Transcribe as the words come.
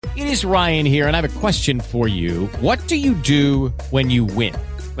It is Ryan here, and I have a question for you. What do you do when you win?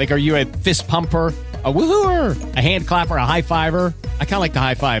 Like, are you a fist pumper, a woohooer, a hand clapper, a high fiver? I kind of like the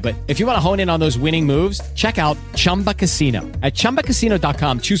high five, but if you want to hone in on those winning moves, check out Chumba Casino. At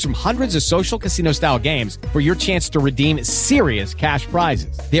ChumbaCasino.com, choose from hundreds of social casino-style games for your chance to redeem serious cash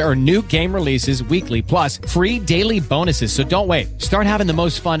prizes. There are new game releases weekly, plus free daily bonuses. So don't wait. Start having the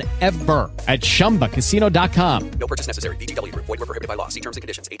most fun ever at ChumbaCasino.com. No purchase necessary. VGW. Void where prohibited by law. See terms and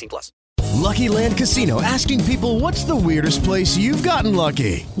conditions. 18+. Lucky Land Casino, asking people, what's the weirdest place you've gotten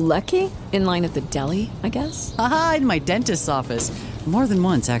lucky? Lucky? In line at the deli, I guess? Aha, in my dentist's office. More than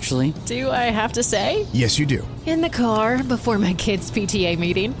once, actually. Do I have to say? Yes, you do. In the car before my kids' PTA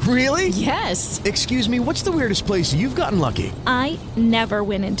meeting. Really? Yes. Excuse me, what's the weirdest place you've gotten lucky? I never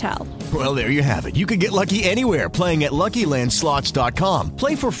win and tell. Well, there you have it. You can get lucky anywhere, playing at LuckyLandSlots.com.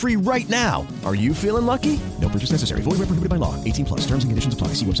 Play for free right now. Are you feeling lucky? No purchase necessary. Void where prohibited by law. 18+. Terms and conditions apply.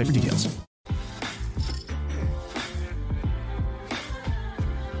 See website for details.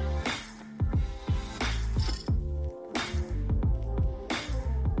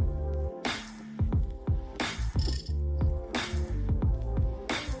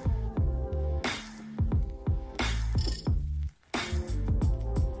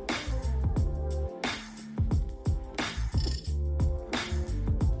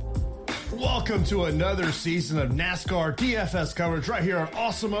 Welcome to another season of NASCAR DFS coverage right here on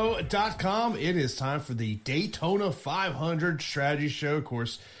Awesemo.com. It is time for the Daytona 500 strategy show. Of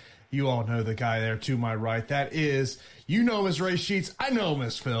course, you all know the guy there to my right. That is, you know him as Ray Sheets. I know him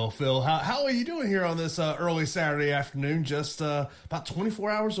as Phil. Phil, how are you doing here on this early Saturday afternoon, just about 24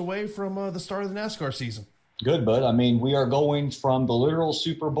 hours away from the start of the NASCAR season? Good, bud. I mean, we are going from the literal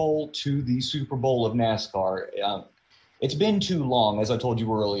Super Bowl to the Super Bowl of NASCAR. It's been too long, as I told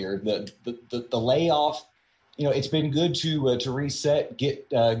you earlier. The layoff, it's been good to reset, get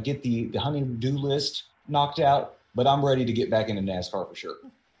the honey-do list knocked out, but I'm ready to get back into NASCAR for sure.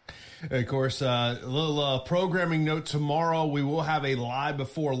 Of course, a little programming note. Tomorrow we will have a live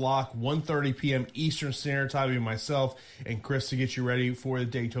before lock, 1:30 p.m. Eastern Standard Time, myself and Chris, to get you ready for the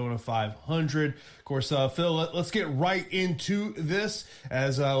Daytona 500. Of course, Phil, let's get right into this.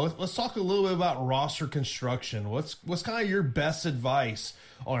 As let's talk a little bit about roster construction. What's kind of your best advice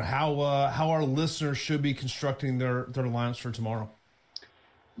on how our listeners should be constructing their lineups for tomorrow?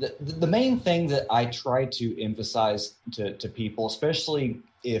 The main thing that I try to emphasize to people, especially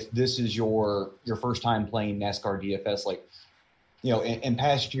if this is your first time playing NASCAR DFS, like, in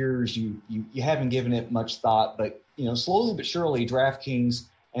past years, you haven't given it much thought, but, slowly but surely DraftKings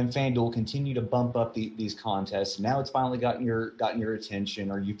and FanDuel continue to bump up these contests. Now it's finally gotten your attention,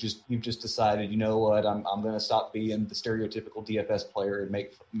 or you've just decided, you know what, I'm going to stop being the stereotypical DFS player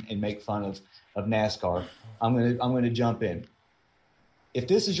and make fun of NASCAR. I'm going to jump in. If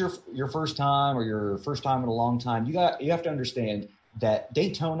this is your first time, or your first time in a long time, you have to understand that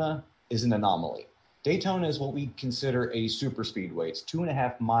Daytona is an anomaly. Daytona is what we consider a super speedway. It's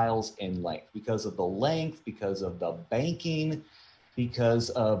 2.5 miles in length because of the length, because of the banking, because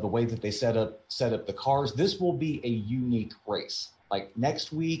of the way that they set up the cars. This will be a unique race. Like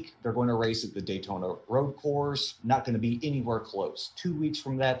next week, they're going to race at the Daytona Road Course. Not going to be anywhere close. 2 weeks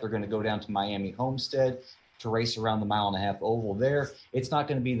from that, they're going to go down to Miami Homestead to race around the 1.5-mile oval there. It's not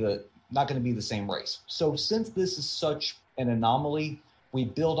going to be the same race. So since this is such an anomaly, we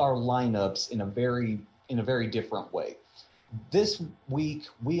build our lineups in a very different way. This week,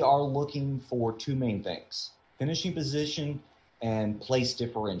 we are looking for two main things: finishing position and place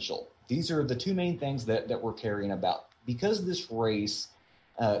differential. These are the two main things that we're caring about. Because this race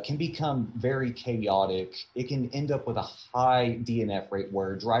can become very chaotic, it can end up with a high DNF rate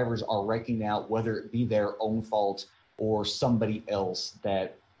where drivers are wrecking out, whether it be their own fault or somebody else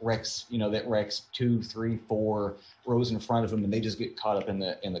that wrecks 2, 3, 4 rows in front of them, and they just get caught up in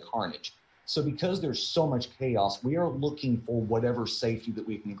the carnage. So because there's so much chaos, we are looking for whatever safety that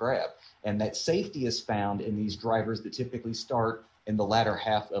we can grab. And that safety is found in these drivers that typically start in the latter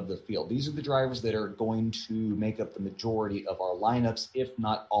half of the field. These are the drivers that are going to make up the majority of our lineups, if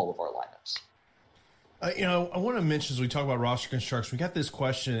not all of our lineups. I want to mention, as we talk about roster construction, we got this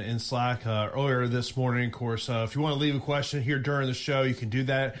question in Slack earlier this morning. Of course, if you want to leave a question here during the show, you can do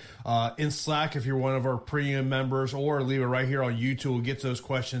that in Slack if you're one of our premium members, or leave it right here on YouTube. We'll get to those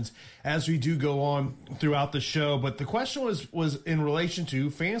questions as we do go on throughout the show. But the question was in relation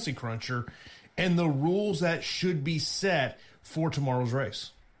to Fantasy Cruncher and the rules that should be set for tomorrow's race.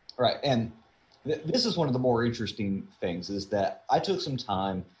 Right, and this is one of the more interesting things, is that I took some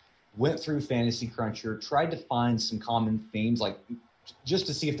time, went through Fantasy Cruncher, tried to find some common themes, like just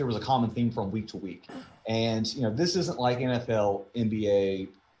to see if there was a common theme from week to week. And, this isn't like NFL, NBA,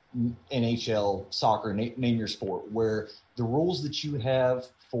 NHL, soccer, name your sport, where the rules that you have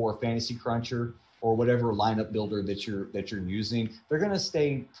for Fantasy Cruncher or whatever lineup builder that you're using, they're going to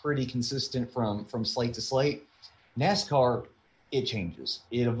stay pretty consistent from slate to slate. NASCAR, it changes.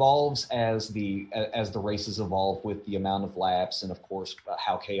 It evolves as the races evolve with the amount of laps and, of course,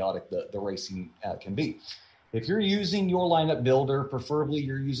 how chaotic the racing can be. If you're using your lineup builder, preferably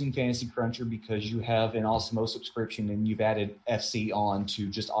you're using Fantasy Cruncher because you have an Awesemo subscription and you've added FC on to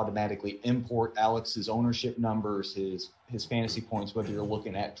just automatically import Alex's ownership numbers, his fantasy points, whether you're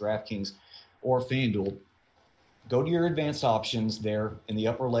looking at DraftKings or FanDuel. Go to your advanced options there in the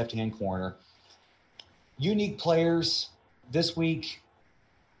upper left-hand corner. Unique players this week,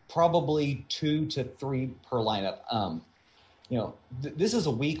 probably 2 to 3 per lineup. This is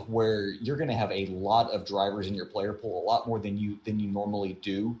a week where you're going to have a lot of drivers in your player pool, a lot more than you normally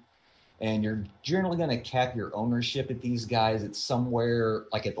do. And you're generally going to cap your ownership at these guys. It's somewhere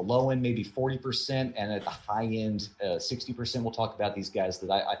like at the low end, maybe 40%, and at the high end, 60%. We'll talk about these guys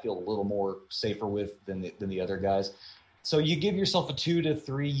that I feel a little more safer with than the other guys. So you give yourself a 2 to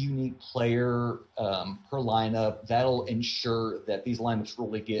 3 unique player per lineup. That'll ensure that these lineups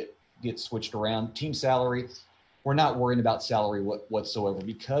really get switched around. Team salary, we're not worrying about salary whatsoever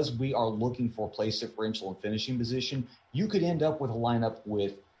because we are looking for place differential and finishing position. You could end up with a lineup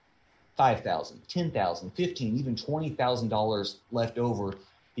with $5,000, $10,000, $15,000, even $20,000 left over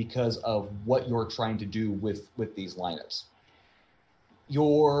because of what you're trying to do with these lineups.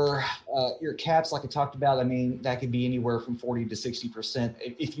 Your caps, like I talked about, I mean, that could be anywhere from 40 to 60%.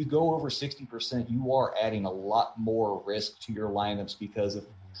 If you go over 60%, you are adding a lot more risk to your lineups because if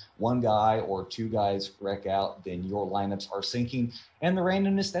one guy or 2 guys wreck out, then your lineups are sinking. And the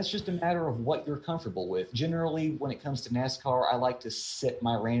randomness, that's just a matter of what you're comfortable with. Generally, when it comes to NASCAR, I like to set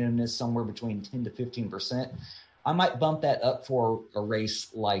my randomness somewhere between 10 to 15%. I might bump that up for a race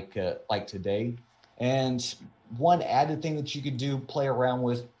like today. And one added thing that you could play around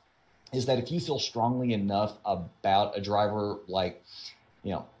with, is that if you feel strongly enough about a driver like,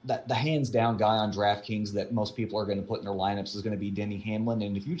 the hands down guy on DraftKings that most people are going to put in their lineups is going to be Denny Hamlin.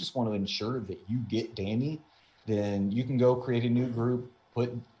 And if you just want to ensure that you get Danny, then you can go create a new group,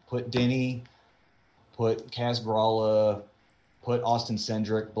 put Denny, put Kaz Gralla, put Austin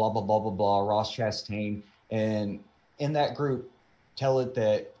Cindric, blah, blah, blah, blah, blah, Ross Chastain. And in that group, tell it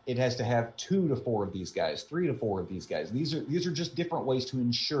that it has to have 2 to 4 of these guys, 3 to 4 of these guys. These are just different ways to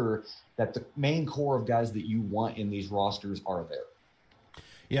ensure that the main core of guys that you want in these rosters are there.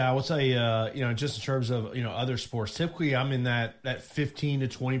 Yeah, I would say, just in terms of, other sports, typically I'm in that 15 to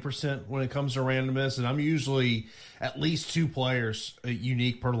 20% when it comes to randomness, and I'm usually at least 2 players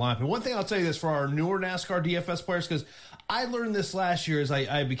unique per lineup. And one thing I'll tell you this for our newer NASCAR DFS players, because I learned this last year as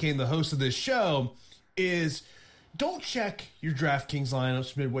I became the host of this show, is don't check your DraftKings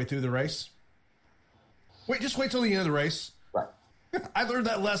lineups midway through the race. Just wait till the end of the race. Right. I learned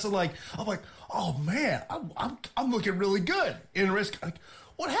that lesson. I'm like, oh man, I'm looking really good in risk. Like,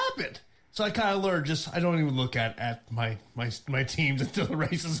 what happened? So I kind of learned I don't even look at my teams until the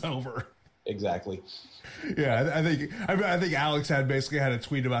race is over. Exactly. Yeah, I think Alex had a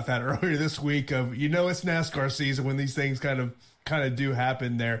tweet about that earlier this week of, it's NASCAR season when these things kind of do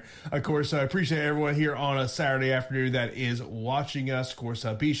happen there. Of course, I appreciate everyone here on a Saturday afternoon that is watching us. Of course,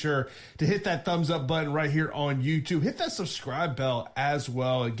 be sure to hit that thumbs up button right here on YouTube. Hit that subscribe bell as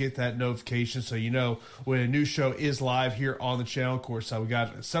well and get that notification so you know when a new show is live here on the channel. Of course, we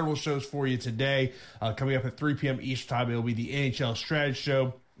got several shows for you today. Coming up at 3 p.m. Eastern time, it'll be the NHL Strategy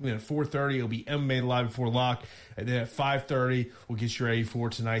Show. At 4:30, it'll be MMA Live Before Lock. And then at 5:30, we'll get you ready for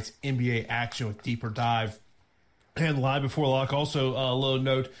tonight's NBA action with Deeper Dive. And Live Before Lock, also a little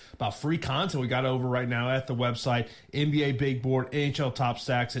note about free content we got over right now at the website. NBA Big Board, NHL Top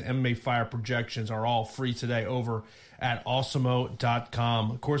Stacks, and MMA Fire Projections are all free today over at awesemo.com.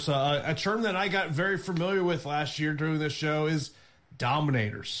 Of course, a term that I got very familiar with last year during this show is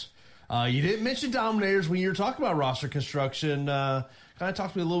dominators. You didn't mention dominators when you were talking about roster construction. Kind of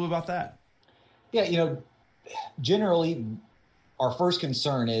talk to me a little bit about that. Yeah, generally our first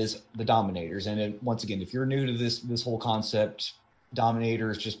concern is the dominators. And then, once again, if you're new to this whole concept,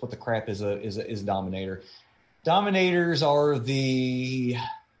 dominators, just what the crap is a dominator. Dominators are the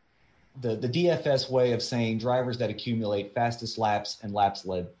DFS way of saying drivers that accumulate fastest laps and laps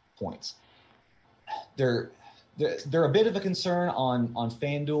led points. They're a bit of a concern on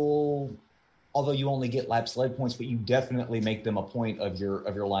FanDuel, although you only get laps led points, but you definitely make them a point of your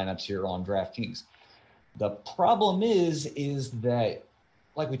lineups here on DraftKings. The problem is that,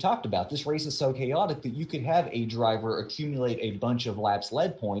 like we talked about, this race is so chaotic that you could have a driver accumulate a bunch of laps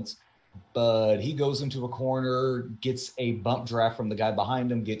led points, but he goes into a corner, gets a bump draft from the guy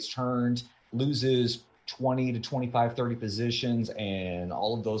behind him, gets turned, loses 20 to 25, 30 positions, and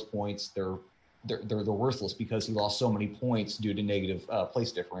all of those points, they're worthless because he lost so many points due to negative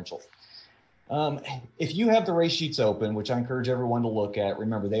place differential. If you have the race sheets open, which I encourage everyone to look at,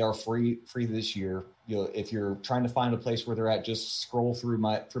 remember they are free this year. If you're trying to find a place where they're at, just scroll through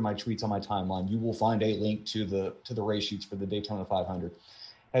my tweets on my timeline. You will find a link to the race sheets for the Daytona 500.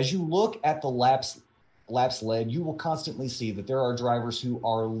 As you look at the laps led, you will constantly see that there are drivers who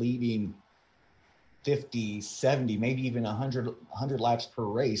are leading 50, 70, maybe even 100 laps per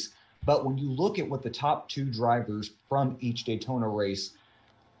race. But when you look at what the top two drivers from each Daytona race,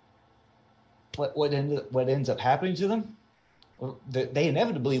 what ends up happening to them, they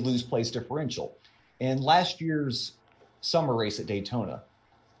inevitably lose place differential. In last year's summer race at Daytona,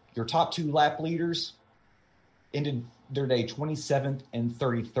 your top two lap leaders ended their day 27th and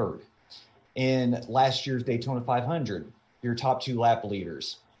 33rd. In last year's Daytona 500, your top two lap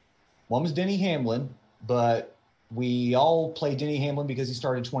leaders, one was Denny Hamlin, but we all play Denny Hamlin because he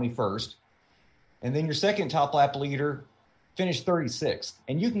started 21st. And then your second top lap leader finished 36th.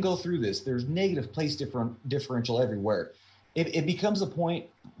 And you can go through this. There's negative place differential everywhere. It becomes a point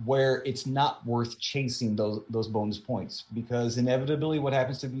where it's not worth chasing those bonus points, because inevitably what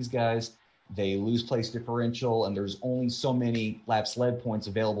happens to these guys, they lose place differential, and there's only so many laps led points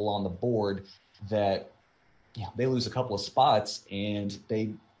available on the board that they lose a couple of spots and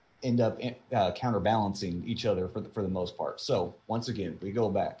they end up counterbalancing each other for the most part. So once again, we go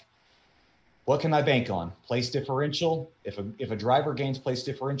back. What can I bank on? Place differential. If a driver gains place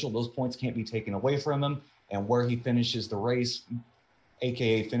differential, those points can't be taken away from him. And where he finishes the race,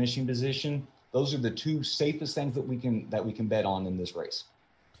 aka finishing position, those are the two safest things that we can bet on in this race.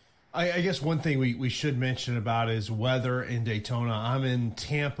 I guess one thing we should mention about is weather in Daytona. I'm in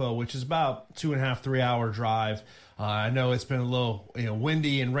Tampa, which is about 2.5, 3 hour drive. I know it's been a little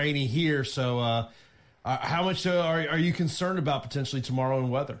windy and rainy here. So how much are you concerned about potentially tomorrow in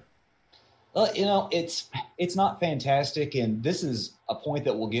weather? It's not fantastic, and this is a point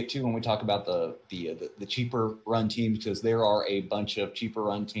that we'll get to when we talk about the cheaper run teams, because there are a bunch of cheaper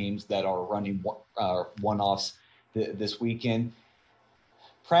run teams that are running one-offs this weekend.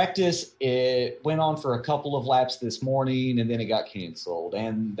 Practice, it went on for a couple of laps this morning, and then it got canceled,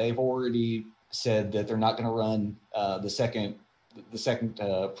 and they've already said that they're not going to run the second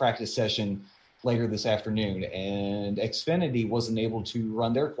practice session later this afternoon, and Xfinity wasn't able to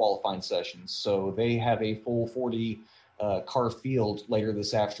run their qualifying sessions, so they have a full 40 car field later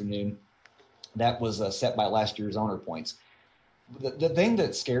this afternoon. That was set by last year's owner points. The thing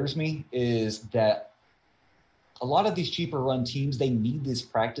that scares me is that a lot of these cheaper run teams, they need this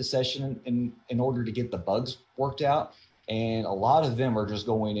practice session in order to get the bugs worked out, and a lot of them are just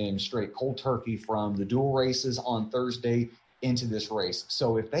going in straight cold turkey from the dual races on Thursday into this race.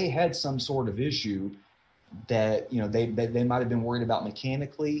 So if they had some sort of issue that they might have been worried about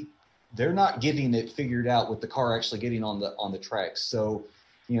mechanically, they're not getting it figured out with the car actually getting on the track. So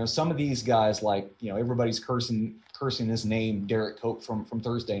some of these guys, like everybody's cursing his name, Derek Cope from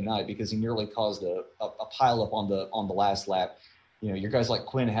Thursday night, because he nearly caused a pile up on the last lap. Your guys like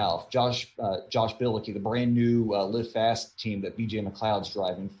Quinn Half, Josh Billicky, the brand new Live Fast team that BJ McLeod's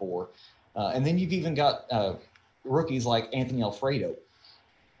driving for, and then you've even got rookies like Anthony Alfredo.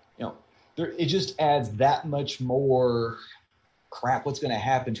 It just adds that much more crap. What's going to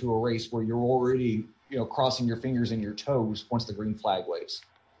happen to a race where you're already, crossing your fingers and your toes once the green flag waves?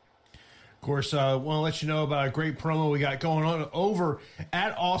 Of course, I want to let you know about a great promo we got going on over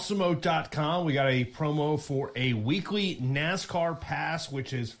at awesemo.com. We got a promo for a weekly NASCAR pass,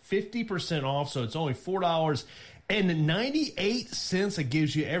 which is 50% off. So it's only $4.98. It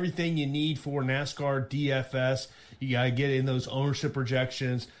gives you everything you need for NASCAR DFS. You got to get in those ownership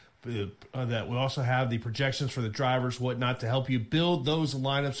projections. That we also have the projections for the drivers, whatnot, to help you build those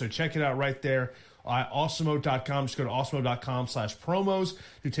lineups. So check it out right there at awesemo.com. Just go to awesemo.com/promos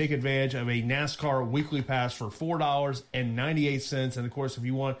to take advantage of a NASCAR weekly pass for $4.98. And of course, if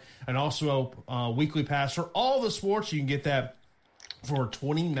you want an Awesemo weekly pass for all the sports, you can get that for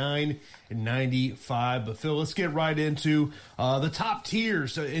 $29.95. But Phil, let's get right into the top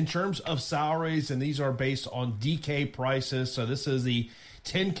tiers in terms of salaries, and these are based on DK prices. So this is the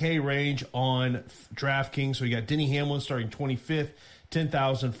 10K range on DraftKings. So we got Denny Hamlin starting 25th,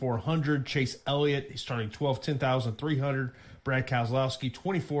 10,400. Chase Elliott starting 12th, 10,300. Brad Keselowski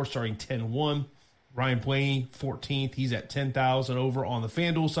 24th, starting 10-1. Ryan Blaney, 14th. He's at 10,000 over on the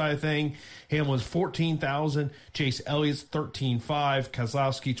FanDuel side of thing. Hamlin's 14,000. Chase Elliott's 13.5.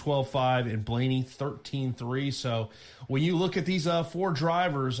 Keselowski 12.5. And Blaney 13.3. So when you look at these four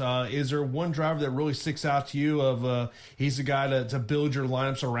drivers, is there one driver that really sticks out to you of he's the guy to build your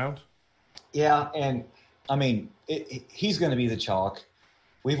lineups around? Yeah, and I mean, he's going to be the chalk.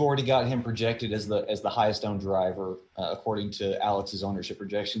 We've already got him projected as the highest owned driver, according to Alex's ownership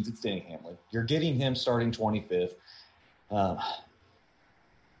projections. It's Denny Hamlin. You're getting him starting 25th. I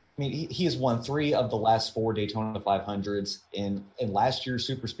mean, he has won 3 of the last 4 Daytona 500s in last year's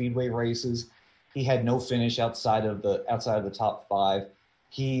super speedway races. He had no finish outside of the top 5.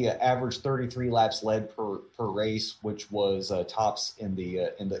 He averaged 33 laps led per race, which was tops in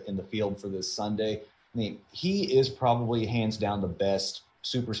the field for this Sunday. I mean, he is probably hands down the best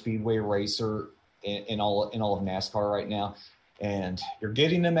super speedway racer in all of NASCAR right now, and you're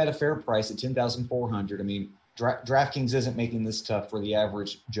getting him at a fair price at $10,400. I mean, DraftKings isn't making this tough for the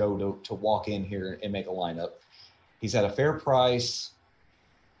average Joe to walk in here and make a lineup. He's at a fair price.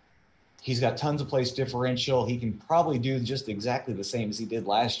 He's got tons of place differential. He can probably do just exactly the same as he did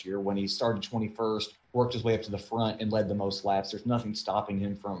last year when he started 21st, worked his way up to the front, and led the most laps. There's nothing stopping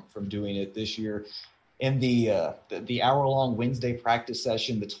him from doing it this year. In the hour-long Wednesday practice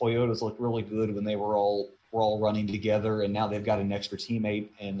session, the Toyotas looked really good when they were all running together, and now they've got an extra teammate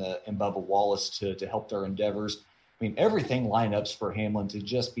in Bubba Wallace to help their endeavors. I mean, everything lineups for Hamlin to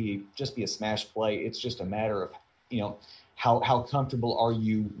just be a smash play. It's just a matter of, how comfortable are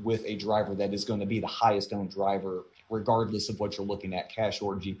you with a driver that is going to be the highest owned driver, regardless of what you're looking at, cash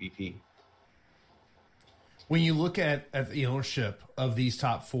or GPP. When you look at the ownership of these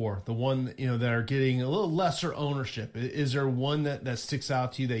top 4, the one that are getting a little lesser ownership, is there one that sticks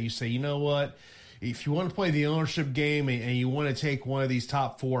out to you that you say, you know what, if you want to play the ownership game and you want to take one of these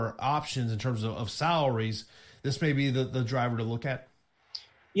top 4 options in terms of salaries, this may be the driver to look at?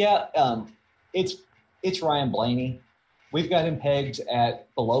 Yeah, it's Ryan Blaney. We've got him pegged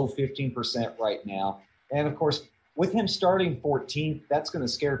at below 15% right now, and of course, with him starting 14th, that's going to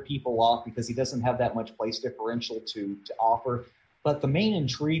scare people off because he doesn't have that much place differential to offer. But the main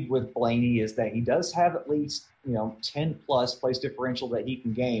intrigue with Blaney is that he does have at least 10-plus place differential that he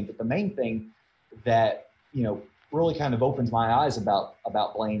can gain. But the main thing that really kind of opens my eyes about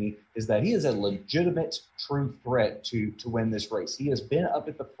Blaney is that he is a legitimate, true threat to win this race. He has been up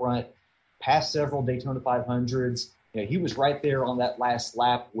at the front, past several Daytona 500s. He was right there on that last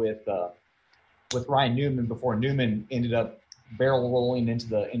lap with Ryan Newman before Newman ended up barrel rolling into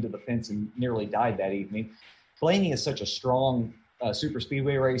the fence and nearly died that evening. Blaney is such a strong super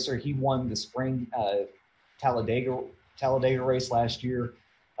speedway racer. He won the spring Talladega race last year.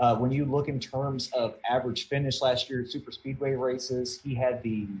 When you look in terms of average finish last year at super speedway races, he had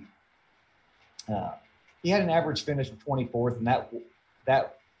an average finish of 24th, and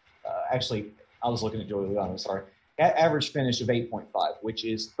that actually I was looking at Joey Logano. Sorry. Average finish of 8.5, which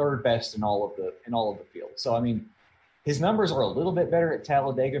is third best in all of the field. So, I mean, his numbers are a little bit better at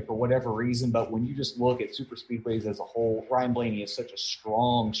Talladega for whatever reason, but when you just look at super speedways as a whole, Ryan Blaney is such a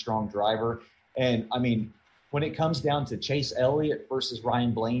strong driver. And, I mean, when it comes down to Chase Elliott versus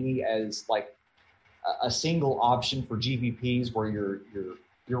Ryan Blaney as like a single option for GPPs where you're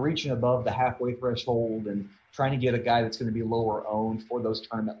reaching above the halfway threshold and trying to get a guy that's going to be lower owned for those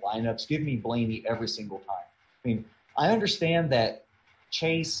tournament lineups, give me Blaney every single time. I mean, I understand that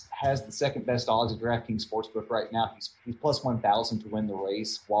Chase has the second best odds at DraftKings Sportsbook right now. He's plus 1,000 to win the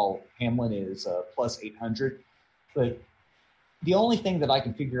race, while Hamlin is plus 800. But the only thing that I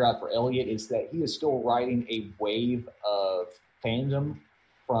can figure out for Elliott is that he is still riding a wave of fandom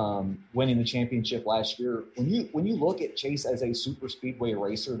from winning the championship last year. When you look at Chase as a super speedway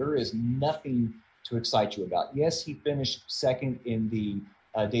racer, there is nothing to excite you about. Yes, he finished second in the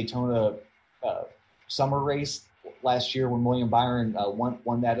Daytona summer race last year when William Byron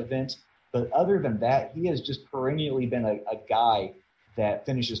won that event. But other than that, he has just perennially been a guy that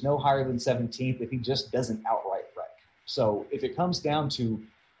finishes no higher than 17th if he just doesn't outright wreck. So if it comes down to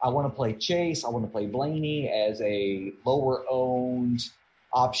I want to play Chase, I want to play Blaney as a lower owned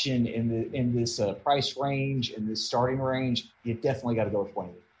option in this price range, in this starting range, you definitely got to go with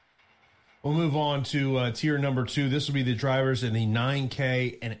Blaney. We'll move on to tier number 2. This will be the drivers in the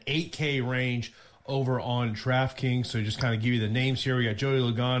 9K and 8K range over on DraftKings. So just kind of give you the names here. We got Joey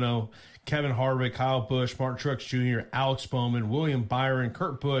Logano, Kevin Harvick, Kyle Busch, Martin Truex Jr., Alex Bowman, William Byron,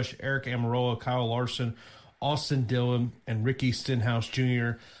 Kurt Busch, Eric Almirola, Kyle Larson, Austin Dillon, and Ricky Stenhouse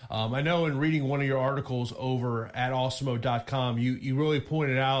Jr. I know in reading one of your articles over at Awesemo.com, you really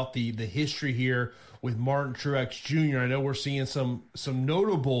pointed out the history here with Martin Truex Jr. I know we're seeing some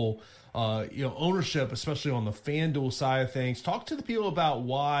notable ownership, especially on the FanDuel side of things. Talk to the people about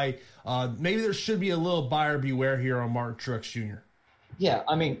why maybe there should be a little buyer beware here on Martin Truex Jr. Yeah,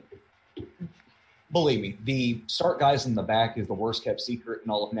 I mean, believe me, the start guys in the back is the worst kept secret in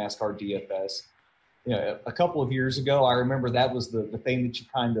all of NASCAR DFS. A couple of years ago, I remember that was the thing that you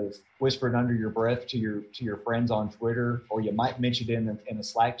kind of whispered under your breath to your friends on Twitter, or you might mention it in a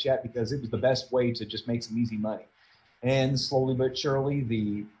Slack chat because it was the best way to just make some easy money. And slowly but surely,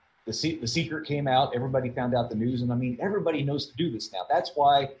 the secret came out. Everybody found out the news, and I mean, everybody knows to do this now. That's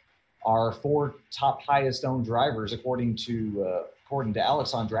why our 4 top highest owned drivers, according to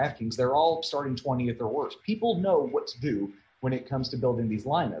Alex on DraftKings, they're all starting 20th or worse. People know what to do when it comes to building these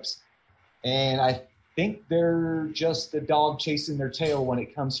lineups. And I think they're just the dog chasing their tail when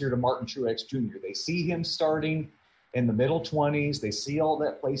it comes here to Martin Truex Jr. They see him starting in the middle 20s. They see all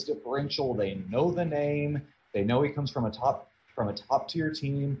that place differential. They know the name. They know he comes from a top tier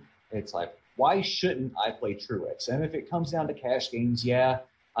team. It's like, why shouldn't I play Truex? And if it comes down to cash games, yeah,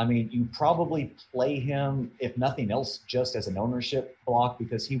 I mean, you probably play him, if nothing else, just as an ownership block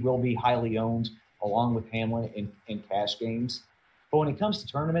because he will be highly owned along with Hamlin in cash games. But when it comes to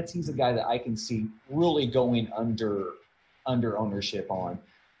tournaments, he's a guy that I can see really going under ownership on.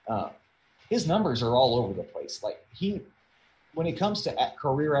 His numbers are all over the place. Like when it comes to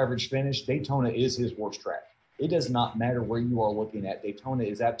career average finish, Daytona is his worst track. It does not matter where you are looking at. Daytona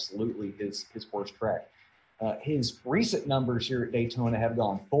is absolutely his worst track. His recent numbers here at Daytona have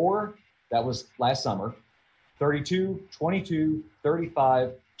gone 4, that was last summer, 32, 22,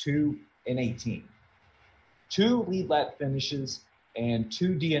 35, 2, and 18. 2 lead lap finishes and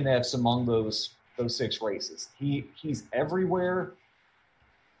 2 DNFs among those 6 races. He's everywhere.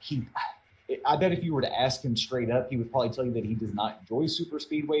 I bet if you were to ask him straight up, he would probably tell you that he does not enjoy super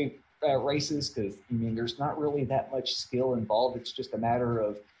speedway races because, I mean, there's not really that much skill involved. It's just a matter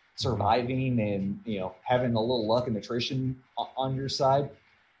of surviving and, having a little luck and attrition on your side.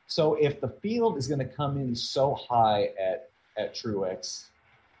 So if the field is going to come in so high at Truex,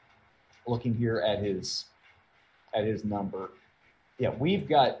 looking here at his number, yeah, we've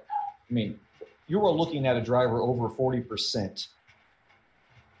got, I mean, you are looking at a driver over 40%.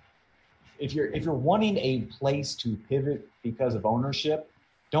 If you're wanting a place to pivot because of ownership,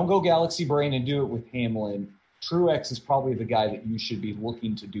 don't go Galaxy Brain and do it with Hamlin. Truex is probably the guy that you should be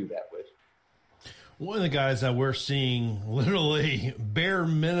looking to do that with. One of the guys that we're seeing literally bare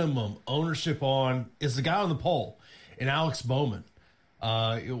minimum ownership on is the guy on the pole, and Alex Bowman.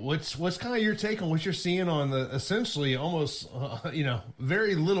 What's kind of your take on what you're seeing on the essentially almost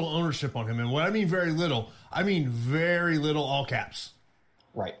very little ownership on him? And what I mean very little, I mean very little, all caps.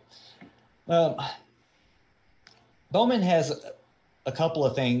 Right. Bowman has a couple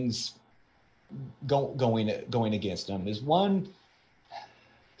of things going against him. Is one,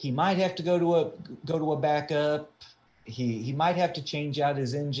 he might have to go to a backup. He might have to change out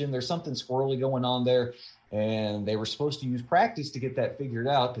his engine. There's something squirrely going on there, and they were supposed to use practice to get that figured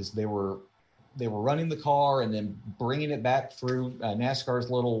out because they were running the car and then bringing it back through NASCAR's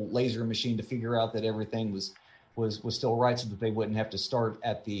little laser machine to figure out that everything was still right, so that they wouldn't have to start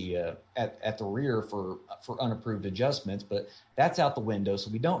at the rear for unapproved adjustments. But that's out the window,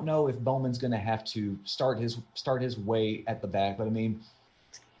 so we don't know if Bowman's going to have to start his way at the back. But I mean,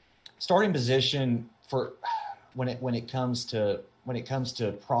 starting position for when it comes to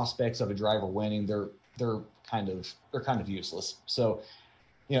prospects of a driver winning, they're kind of useless. So,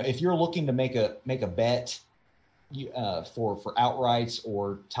 if you're looking to make a bet for outrights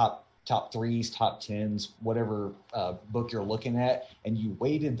or top 3s, top 10s, whatever book you're looking at, and you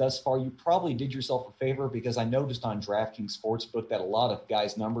waited thus far, you probably did yourself a favor, because I noticed on DraftKings Sportsbook that a lot of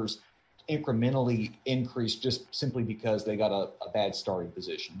guys' numbers incrementally increased just simply because they got a bad starting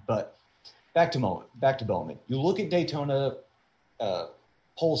position. But back to Bowman. You look at Daytona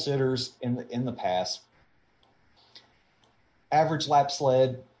pole sitters in the past. Average lap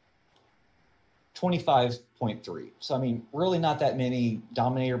sled, 25.3. So, I mean, really not that many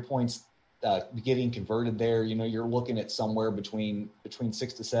dominator points getting converted there. You're looking at somewhere between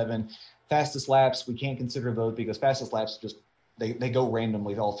 6 to 7. Fastest laps, we can't consider those because fastest laps just they go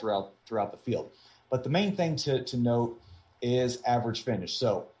randomly all throughout the field. But the main thing to note is average finish.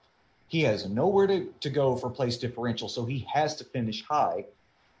 So he has nowhere to go for place differential, so he has to finish high.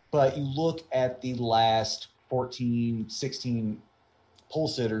 But you look at the last 14, 16 pole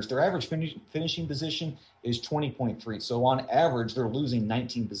sitters, their average finishing position is 20.3. So on average, they're losing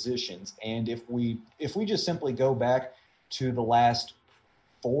 19 positions. And if we just simply go back to the last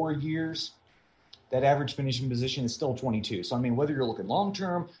 4 years, that average finishing position is still 22. So, I mean, whether you're looking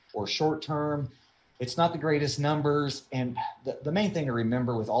long-term or short-term, It's not the greatest numbers. And the main thing to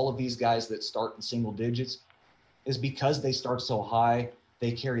remember with all of these guys that start in single digits is because they start so high,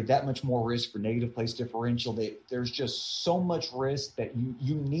 they carry that much more risk for negative place differential. There's just so much risk that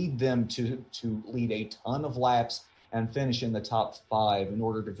you need them to lead a ton of laps and finish in the top 5 in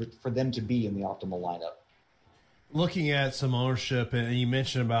order for them to be in the optimal lineup. Looking at some ownership, and you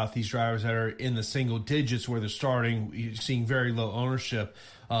mentioned about these drivers that are in the single digits where they're starting, you're seeing very low ownership.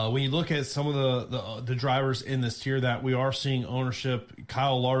 When you look at some of the drivers in this tier that we are seeing ownership,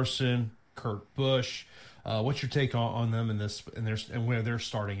 Kyle Larson, Kurt Busch, what's your take on them in this and where they're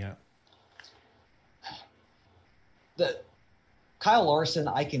starting at? Kyle Larson,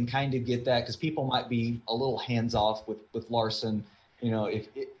 I can kind of get that because people might be a little hands off with Larson.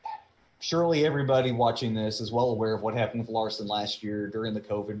 Surely everybody watching this is well aware of what happened with Larson last year during the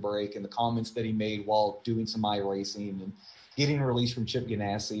COVID break and the comments that he made while doing some iRacing and getting released from Chip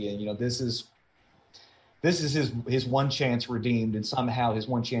Ganassi. And, this is his one chance redeemed, and somehow his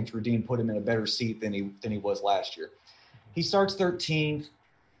one chance redeemed put him in a better seat than he was last year. He starts 13th.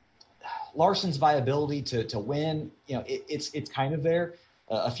 Larson's viability to win, it's kind of there.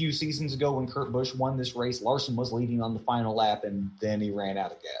 A few seasons ago when Kurt Busch won this race, Larson was leading on the final lap, and then he ran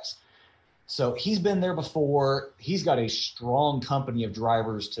out of gas. So he's been there before. He's got a strong company of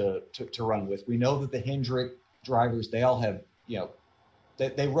drivers to run with. We know that the Hendrick drivers, they all have,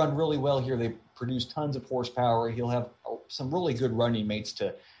 they run really well here. They produce tons of horsepower. He'll have some really good running mates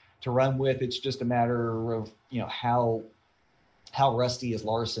to run with. It's just a matter of, how rusty is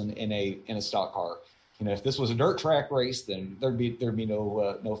Larson in a stock car. If this was a dirt track race, then there'd be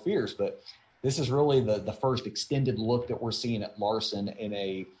no fears. But this is really the first extended look that we're seeing at Larson in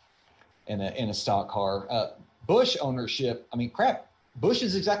a stock car. Busch ownership, Busch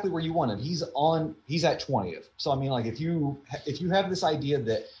is exactly where you want him. He's at 20th. So if you have this idea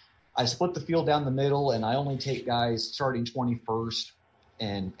that I split the field down the middle and I only take guys starting 21st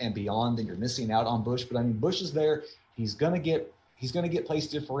and beyond, then you're missing out on Busch. But Busch is there. He's gonna get place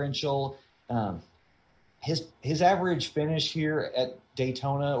differential. His average finish here at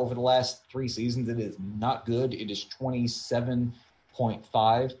Daytona over the last 3 seasons, it is not good. It is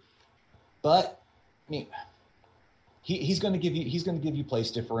 27.5. But he's going to give you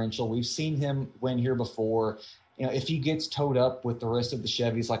place differential. We've seen him win here before. If he gets towed up with the rest of the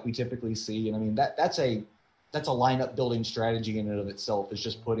Chevys like we typically see, and that's a lineup building strategy in and of itself. Is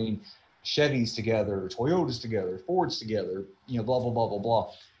just putting Chevys together, Toyotas together, Fords together, blah blah blah blah blah.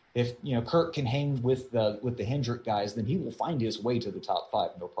 If Kurt can hang with the Hendrick guys, then he will find his way to the top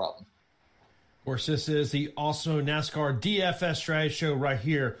 5, no problem. Of course, this is the Awesemo NASCAR DFS Strategy Show right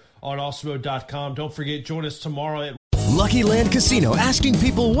here on Awesemo.com. Don't forget, join us tomorrow at Lucky Land Casino, asking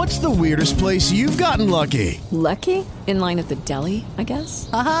people, what's the weirdest place you've gotten lucky? Lucky? In line at the deli, I guess?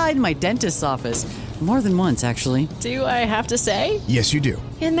 Aha, in my dentist's office. More than once, actually. Do I have to say? Yes, you do.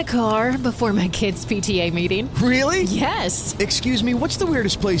 In the car before my kids' PTA meeting. Really? Yes. Excuse me, what's the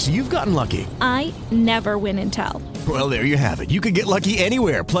weirdest place you've gotten lucky? I never win and tell. Well, there you have it. You can get lucky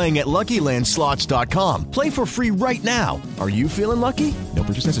anywhere, playing at LuckyLandSlots.com. Play for free right now. Are you feeling lucky? No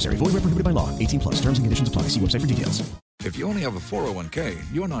purchase necessary. Void where prohibited by law. 18+. Terms and conditions apply. See website for details. If you only have a 401k,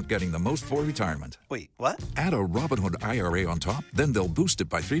 you're not getting the most for retirement. Wait, what? Add a Robinhood IRA on top, then they'll boost it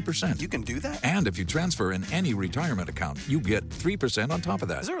by 3%. You can do that? And if you transfer in any retirement account, you get 3% on top of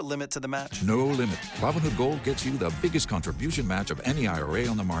that. Is there a limit to the match? No limit. Robinhood Gold gets you the biggest contribution match of any IRA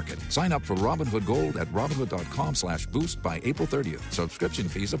on the market. Sign up for Robinhood Gold at Robinhood.com/boost by April 30th. Subscription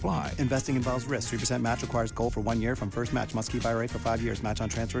fees apply. Investing involves risk. 3% match requires gold for 1 year from first match. Must keep IRA for 5 years. Match on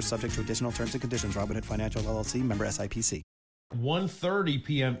transfers subject to additional terms and conditions. Robinhood Financial LLC, member SIPC. 1:30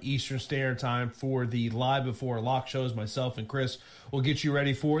 p.m. Eastern Standard Time for the Live Before Lock shows. Myself and Chris will get you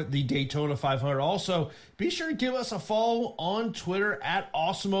ready for the Daytona 500. Also, be sure to give us a follow on Twitter at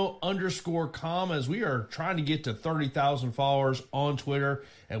Awesemo_com, as we are trying to get to 30,000 followers on Twitter,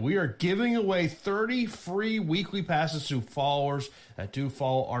 and we are giving away 30 free weekly passes to followers that do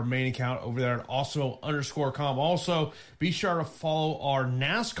follow our main account over there at Awesemo_com. Also, be sure to follow our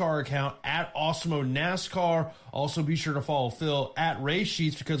NASCAR account at Awesemo NASCAR. Also, be sure to follow Phil at Race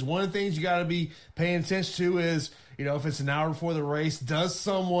Sheets, because one of the things you got to be paying attention to is, if it's an hour before the race, does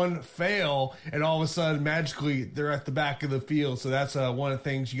someone fail and all of a sudden magically they're at the back of the field? So that's one of the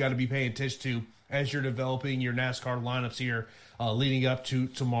things you got to be paying attention to as you're developing your NASCAR lineups here leading up to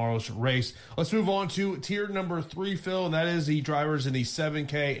tomorrow's race. Let's move on to tier number 3, Phil, and that is the drivers in the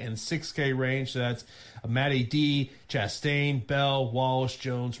 7K and 6K range. So that's Matty D, Chastain, Bell, Wallace,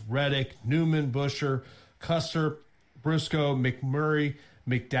 Jones, Reddick, Newman, Buescher, Custer, Briscoe, McMurray,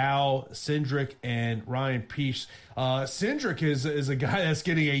 McDowell, Cindric, and Ryan Peace. Cindric is a guy that's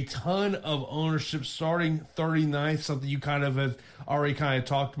getting a ton of ownership, starting 39th, something you kind of have already kind of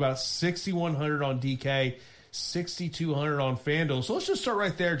talked about. 6,100 on DK, 6,200 on FanDuel. So let's just start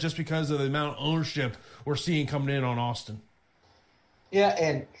right there, just because of the amount of ownership we're seeing coming in on Austin. Yeah,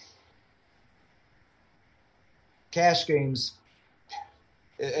 and cash games,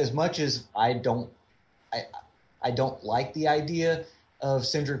 as much as I don't like the idea of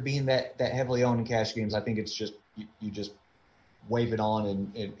Cindric being that heavily owned in cash games, I think it's just you just wave it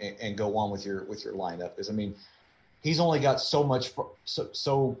on and go on with your lineup. Because I mean, he's only got so much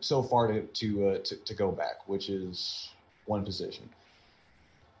so far to go back, which is one position.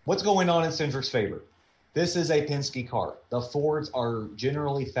 What's going on in Cindric's favor? This is a Penske car. The Fords are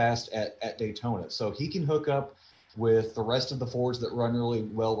generally fast at Daytona, so he can hook up with the rest of the Fords that run really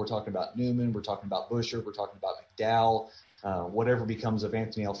well. We're talking about Newman, we're talking about Buescher, we're talking about McDowell. Whatever becomes of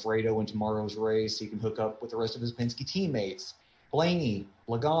Anthony Alfredo in tomorrow's race, he can hook up with the rest of his Penske teammates. Blaney,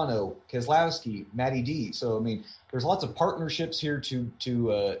 Logano, Keselowski, Matty D. So, I mean, there's lots of partnerships here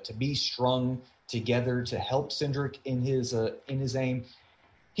to be strung together to help Cindric in his aim.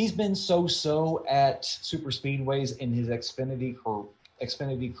 He's been so at super speedways in his Xfinity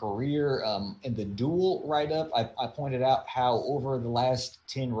career. In the duel write-up, I pointed out how over the last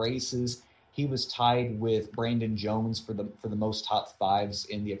 10 races, he was tied with Brandon Jones for the most top fives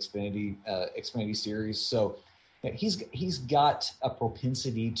in the Xfinity series. So he's got a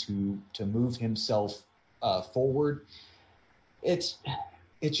propensity to move himself forward. It's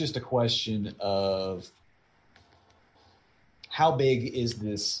just a question of how big is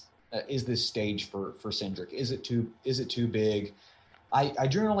this stage for Cindric? Is it too big? I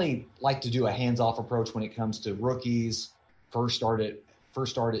generally like to do a hands-off approach when it comes to rookies, first start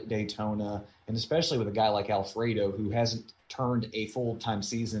at Daytona, and especially with a guy like Alfredo, who hasn't turned a full-time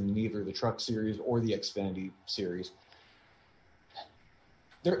season in either the Truck Series or the Xfinity Series.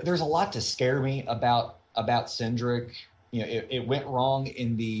 There's a lot to scare me about Cindric. You know, it went wrong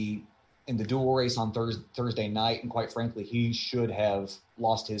in the dual race on Thursday night, and quite frankly, he should have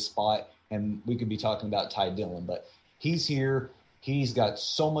lost his spot, and we could be talking about Ty Dillon, but he's here. He's got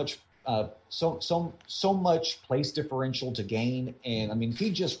so much place differential to gain, and I mean, if he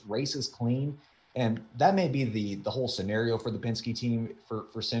just races clean, and that may be the whole scenario for the Penske team for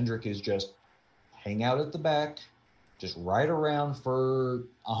Cindric, is just hang out at the back, just ride around for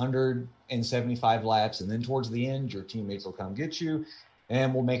 175 laps, and then towards the end, your teammates will come get you,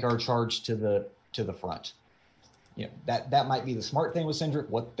 and we'll make our charge to the front. You know, that might be the smart thing with Cindric.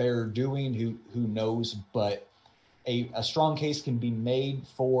 What they're doing, who knows? But a strong case can be made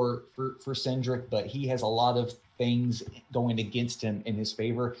for Cindric, but he has a lot of things going against him in his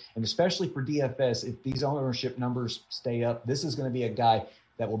favor. And especially for DFS, if these ownership numbers stay up, this is going to be a guy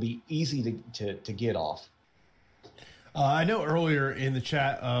that will be easy to get off. I know earlier in the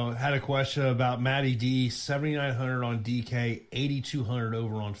chat had a question about Matty D, 7,900 on DK, 8,200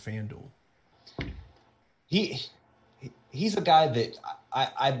 over on FanDuel. He's a guy that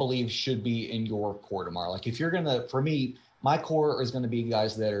I believe should be in your core tomorrow. Like, if you're going to, for me, my core is going to be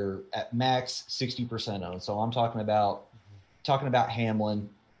guys that are at max 60% owned. So I'm talking about Hamlin,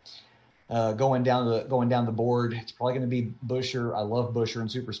 going down the board. It's probably going to be Buescher. I love Buescher in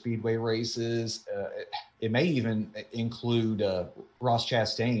super speedway races. It may even include Ross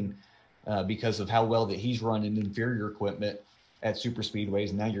Chastain because of how well that he's run in inferior equipment at super speedways.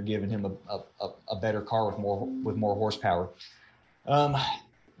 And now you're giving him a better car with more horsepower.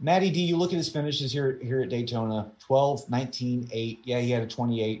 Matty D, you look at his finishes here at Daytona: 12, 19, 8. Yeah, he had a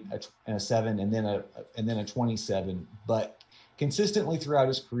 28, and a 7, and then a 27. But consistently throughout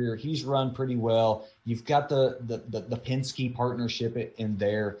his career, he's run pretty well. You've got the Penske partnership in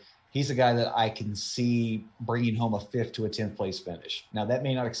there. He's a guy that I can see bringing home a 5th to a 10th place finish. Now, that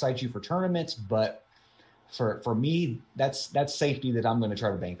may not excite you for tournaments, but for me, that's safety that I'm going to try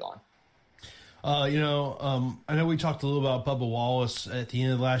to bank on. I know we talked a little about Bubba Wallace at the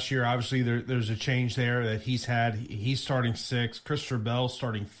end of last year. Obviously, there's a change there that he's had. He's starting 6th. Christopher Bell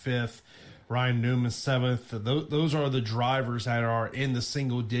starting 5th. Ryan Newman 7th. Those are the drivers that are in the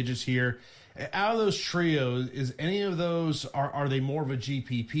single digits here. Out of those trios, is any of those, are they more of a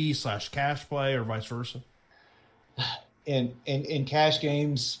GPP / cash play or vice versa? In cash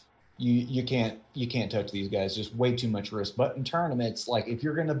games, you can't touch these guys. Just way too much risk. But in tournaments, like if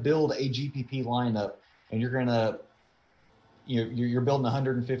you're going to build a GPP lineup and you're building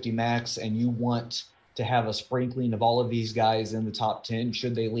 150 max and you want to have a sprinkling of all of these guys in the top 10,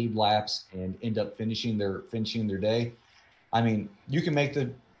 should they lead laps and end up finishing their day, I mean, you can make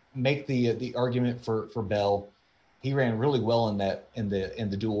the argument for Bell. he ran really well in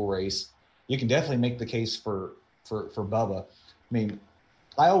the dual race. You can definitely make the case for Bubba. I mean,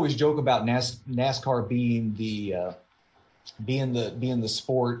 I always joke about NASCAR being the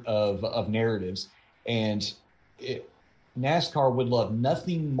sport of narratives, and NASCAR would love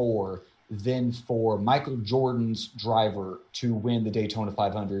nothing more than for Michael Jordan's driver to win the Daytona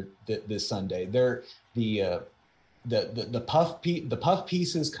 500 this Sunday. The puff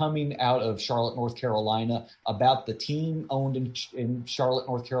pieces coming out of Charlotte, North Carolina about the team owned in Charlotte,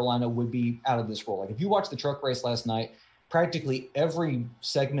 North Carolina would be out of this world. Like if you watched the truck race last night, practically every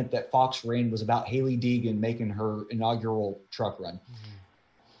segment that Fox ran was about Hailie Deegan making her inaugural truck run.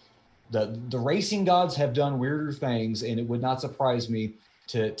 Mm-hmm. The racing gods have done weirder things, and it would not surprise me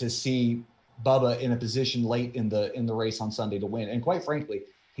to see Bubba in a position late in the race on Sunday to win. And quite frankly,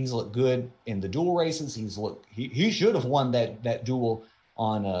 he's looked good in the dual races. He should have won that duel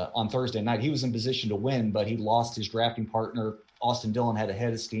on Thursday night. He was in position to win, but he lost his drafting partner. Austin Dillon had a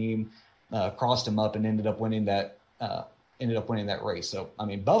head of steam, crossed him up, and ended up winning that race. So I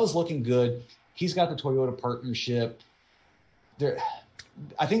mean, Bubba's looking good. He's got the Toyota partnership.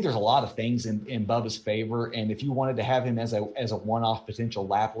 I think there's a lot of things in Bubba's favor, and if you wanted to have him as a one-off potential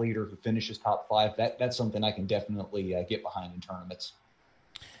lap leader who finishes top 5, that's something I can definitely get behind in tournaments.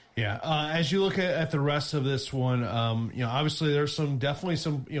 Yeah, as you look at the rest of this one, obviously there's definitely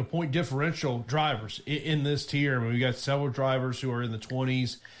some point differential drivers in this tier. I mean, we got several drivers who are in the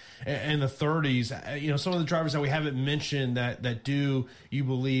 20s and the 30s. Some of the drivers that we haven't mentioned that do you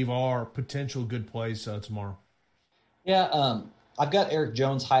believe are potential good plays tomorrow? Yeah, I've got Eric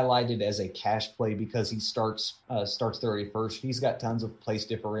Jones highlighted as a cash play because he starts 31st. He's got tons of place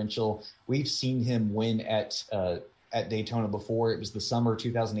differential. We've seen him win at Daytona before. It was the summer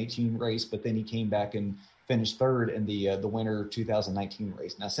 2018 race, but then he came back and finished third in the winter 2019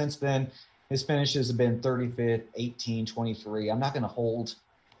 race. Now, since then, his finishes have been 35th, 18, 23. I'm not going to hold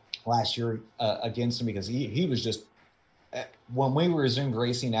last year against him because he was just – when we resumed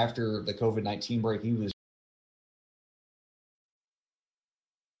racing after the COVID-19 break, he was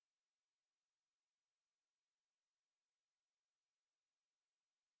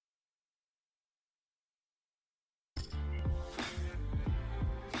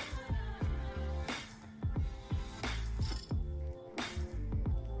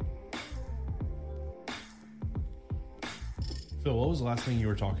Phil, what was the last thing you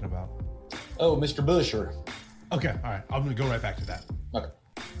were talking about? Oh, Mr. Busher. Okay, all right. I'm going to go right back to that. Okay.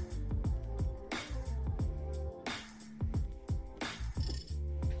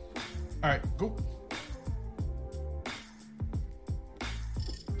 All right, cool.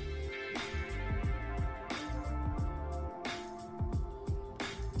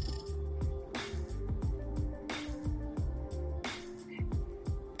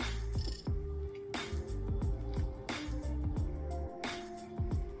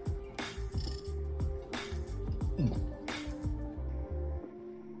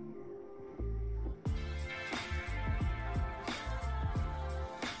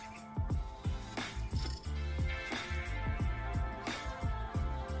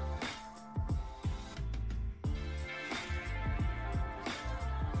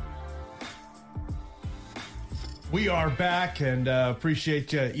 We are back and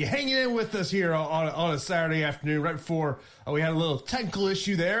appreciate you hanging in with us here on a Saturday afternoon right before we had a little technical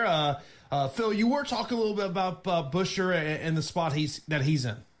issue there. Phil, you were talking a little bit about Busher and the spot he's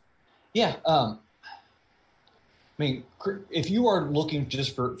in. Yeah. I mean, if you are looking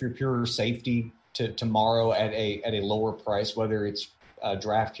just for pure safety tomorrow at a lower price, whether it's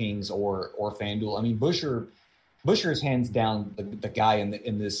DraftKings or FanDuel, I mean, Busher is hands down the guy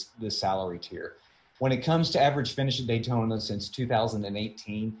in this salary tier. When it comes to average finish at Daytona since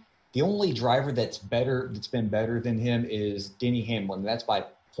 2018, the only driver that's been better than him is Denny Hamlin. That's by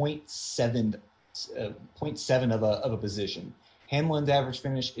 0.7 of a position. Hamlin's average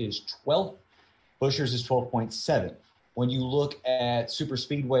finish is 12th. Busher's is 12.7. When you look at super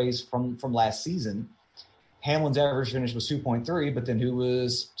speedways from last season, Hamlin's average finish was 2.3, but then who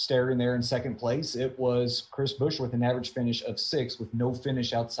was staring there in second place? It was Chris Buescher with an average finish of 6 with no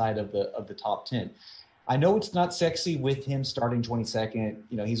finish outside of the top 10. I know it's not sexy with him starting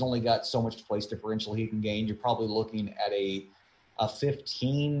 22nd. He's only got so much place differential he can gain. You're probably looking at a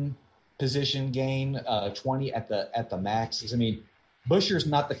 15 position gain, 20 at the max. I mean, Buscher's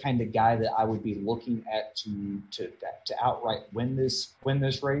not the kind of guy that I would be looking at to outright win this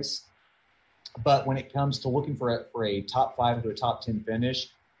race. But when it comes to looking for a top 5 to a top 10 finish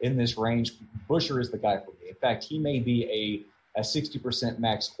in this range, Buscher is the guy for me. In fact, he may be a 60%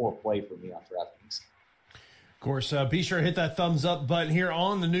 max core play for me on DraftKings. Of course, be sure to hit that thumbs up button here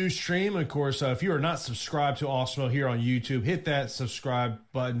on the news stream. Of course, if you are not subscribed to Awesemo here on YouTube, hit that subscribe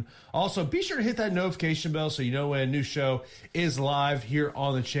button. Also, be sure to hit that notification bell so you know when a new show is live here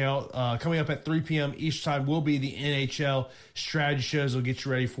on the channel. Coming up at 3 p.m. each time will be the NHL strategy shows. We'll get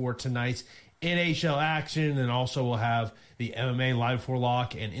you ready for tonight's NHL action, and also we'll have the MMA Live Before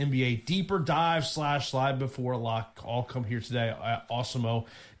Lock and NBA Deeper Dive / Live Before Lock all come here today at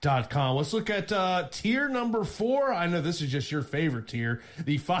Awesemo.com. Let's look at tier number 4. I know this is just your favorite tier,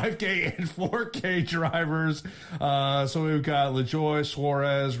 the 5K and 4K drivers. So we've got LaJoie,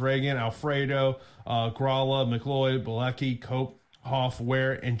 Suarez, Reagan, Alfredo, Gralla, McLeod, Bilecki, Cope, Hoff,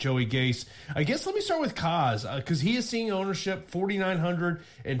 Ware, and Joey Gase. I guess let me start with Kaz, because he is seeing ownership 4,900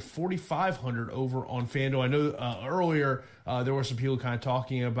 and 4,500 over on FanDuel. I know earlier there were some people kind of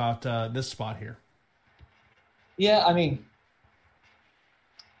talking about this spot here. Yeah, I mean,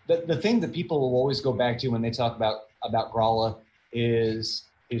 the thing that people will always go back to when they talk about Gralla is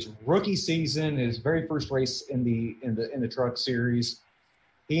his rookie season, his very first race in the truck series.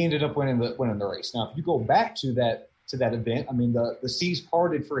 He ended up winning the race. Now, if you go back to that event, I mean, the seas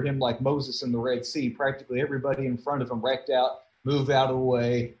parted for him like Moses in the Red Sea. Practically everybody in front of him wrecked out, moved out of the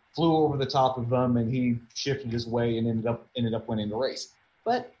way, flew over the top of them, and he shifted his way and ended up winning the race.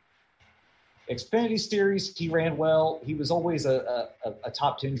 But Xfinity Series, he ran well. He was always a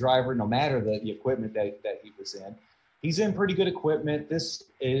top 10 driver, no matter the equipment that he was in. He's in pretty good equipment. This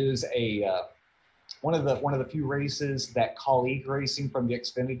is one of the few races that Colleague Racing from the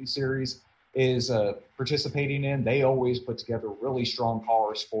Xfinity Series is participating in. They always put together really strong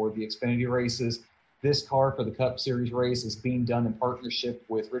cars for the Xfinity races. This car for the Cup Series race is being done in partnership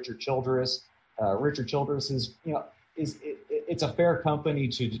with Richard Childress. Richard Childress is it's a fair company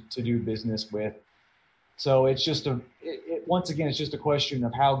to do business with. So it's just once again, it's just a question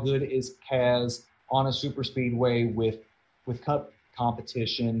of how good is Kaz on a super speedway with Cup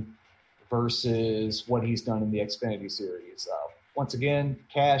competition versus what he's done in the Xfinity Series. Once again,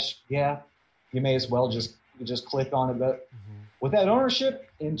 cash, yeah, you may as well just click on it. But with that ownership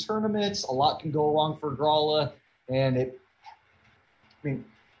in tournaments, a lot can go wrong for Gralla, and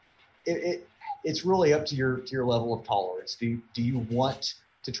it's really up to your level of tolerance. Do you want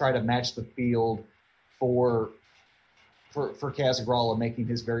to try to match the field for Kaz Gralla making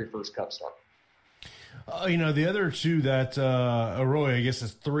his very first Cup start? The other two that, really, I guess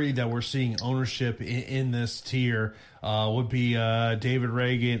it's 3 that we're seeing ownership in this tier would be David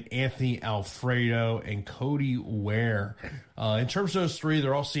Reagan, Anthony Alfredo, and Cody Ware. In terms of those 3,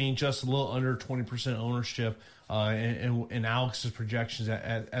 they're all seeing just a little under 20% ownership in Alex's projections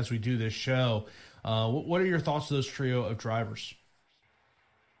as we do this show. What are your thoughts on those trio of drivers?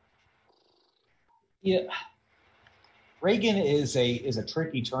 Yeah, Reagan is a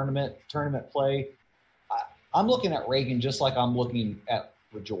tricky tournament play. I'm looking at Reagan just like I'm looking at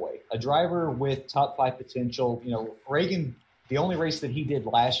LaJoie, a driver with top 5 potential. Reagan, the only race that he did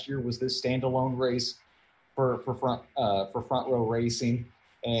last year was this standalone race for Front Row Racing,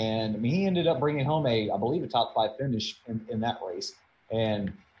 and I mean he ended up bringing home I believe a top 5 finish in that race.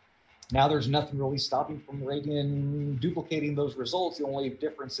 And now there's nothing really stopping from Reagan duplicating those results. The only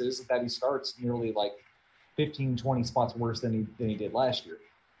difference is that he starts nearly like 15, 20 spots worse than he did last year.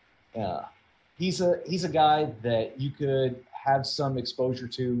 He's a guy that you could have some exposure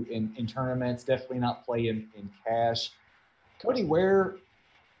to in tournaments, definitely not play in cash. Cody Ware,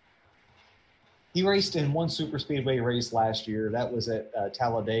 he raced in one super speedway race last year. That was at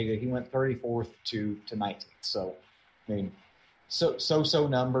Talladega. He went 34th to 19th. So, I mean, so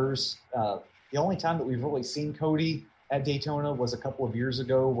numbers. The only time that we've really seen Cody at Daytona was a couple of years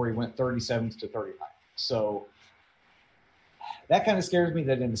ago where he went 37th to 39th. So that kind of scares me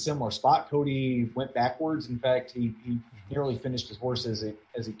that in a similar spot, Cody went backwards. In fact, he nearly finished as horse as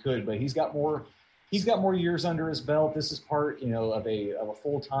he could, but he's got more years under his belt. This is part, of a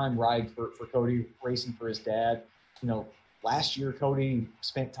full-time ride for Cody, racing for his dad. Last year Cody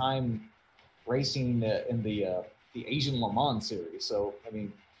spent time racing in the Asian Le Mans series. So, I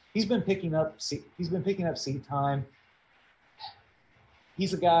mean, he's been picking up seat time.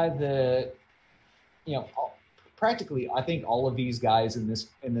 He's a guy that, practically, I think all of these guys in this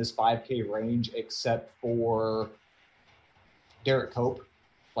 5K range, except for Derek Cope,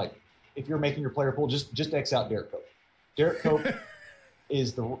 like if you're making your player pool, just X out Derek Cope. Derek Cope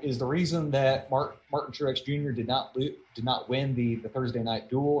is the reason that Martin Truex Jr. did not win the Thursday night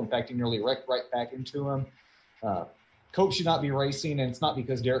duel. In fact, he nearly wrecked right back into him. Cope should not be racing, and it's not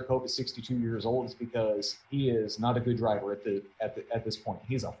because Derek Cope is 62 years old. It's because he is not a good driver at this point.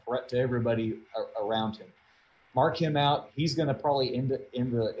 He's a threat to everybody around him. Mark him out. He's going to probably end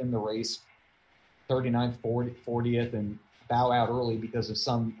the race 39th, 40th, and bow out early because of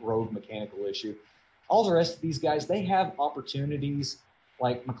some rogue mechanical issue. All the rest of these guys, they have opportunities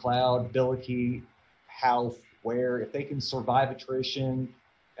like McLeod, Billicky, Houff, Ware. If they can survive attrition,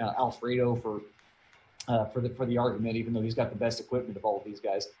 Alfredo for the argument, even though he's got the best equipment of all of these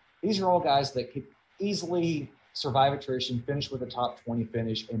guys. These are all guys that could easily survive attrition, finish with a top 20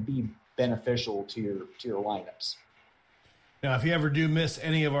 finish, and be beneficial to your lineups. Now, if you ever do miss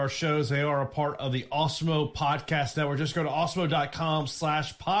any of our shows, they are a part of the Osmo Podcast Network. Just go to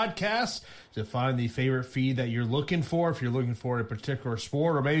osmo.com/podcast to find the favorite feed that you're looking for. If you're looking for a particular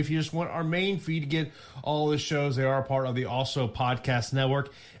sport, or maybe if you just want our main feed to get all the shows, they are a part of the Osmo Podcast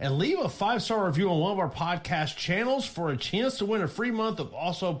Network. And leave a 5-star review on one of our podcast channels for a chance to win a free month of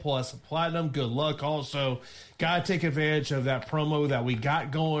Osmo Plus Platinum. Good luck. Also, got to take advantage of that promo that we got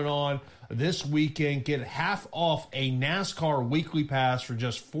going on this weekend. Get half off a NASCAR weekly pass for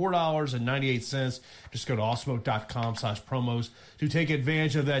just $4.98. Just go to osmo.com/promos to take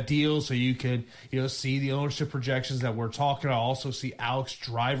advantage of that deal, so you can see the ownership projections that we're talking about. Also see Alex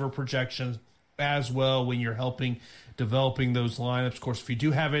driver projections as well when you're helping developing those lineups. Of course, if you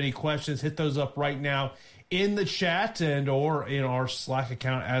do have any questions, hit those up right now in the chat and or in our Slack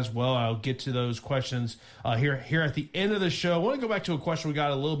account as well. I'll get to those questions here at the end of the show. I want to go back to a question we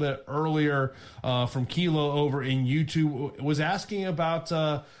got a little bit earlier from Kilo over in YouTube. Was asking about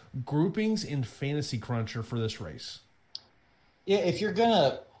groupings in Fantasy Cruncher for this race. Yeah, if you're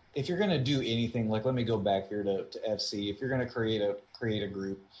gonna do anything, like, let me go back here to FC. If you're gonna create a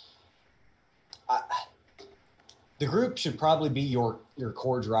group, the group should probably be your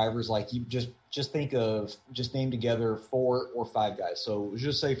core drivers. Like, you just name together 4 or 5 guys. So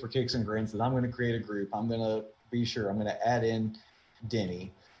just say for kicks and grins that I'm going to create a group. I'm going to add in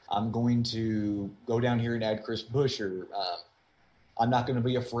Denny. I'm going to go down here and add Chris Buescher. I'm not going to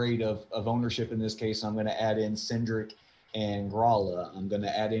be afraid of ownership in this case. I'm going to add in Cindric and Gralla. I'm going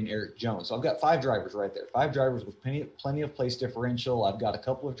to add in Eric Jones. So I've got 5 drivers right there. 5 drivers with plenty of place differential. I've got a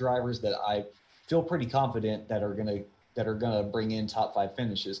couple of drivers that I feel pretty confident that are going to bring in top 5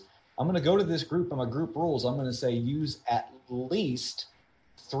 finishes. I'm going to go to this group and my group rules. I'm going to say use at least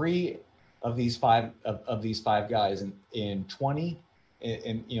 3 of these 5 guys in 20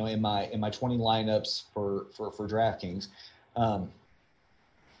 in my 20 lineups for DraftKings.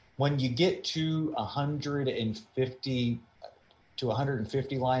 When you get to 150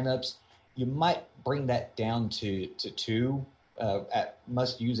 lineups, you might bring that down to 2. At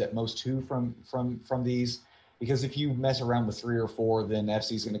most 2 from these. Because if you mess around with 3 or 4, then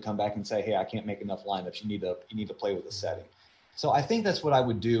FC is going to come back and say, "Hey, I can't make enough lineups. You need to play with the setting." So I think that's what I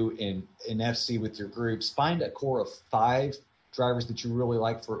would do in FC with your groups. Find a core of 5 drivers that you really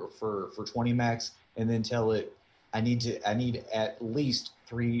like for 20 max, and then tell it, I need at least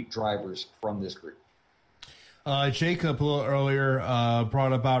 3 drivers from this group. Jacob a little earlier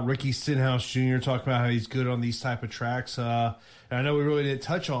brought about Ricky Stenhouse Jr., talking about how he's good on these type of tracks. And I know we really didn't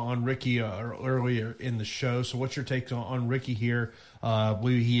touch on Ricky earlier in the show. So what's your take on Ricky here? I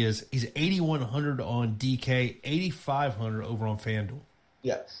believe he's 8,100 on DK, 8,500 over on FanDuel.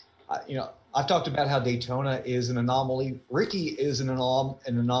 Yeah, I've talked about how Daytona is an anomaly. Ricky is an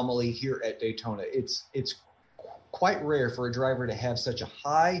anomaly here at Daytona. It's quite rare for a driver to have such a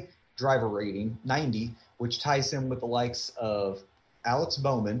high driver rating, 90, which ties him with the likes of Alex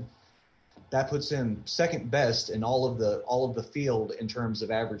Bowman. That puts him second best in all of the field in terms of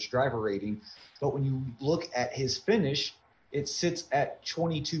average driver rating. But when you look at his finish, it sits at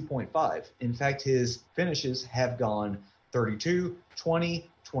 22.5. In fact, his finishes have gone 32, 20,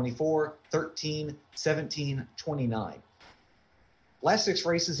 24, 13, 17, 29. Last 6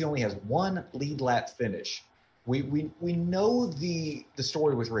 races, he only has 1 lead lap finish. We know the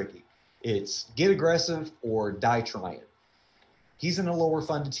story with Ricky. It's get aggressive or die trying. He's in a lower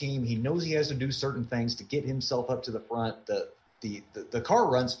funded team. He knows he has to do certain things to get himself up to the front. The car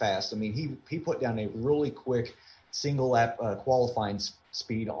runs fast. I mean, he put down a really quick single lap qualifying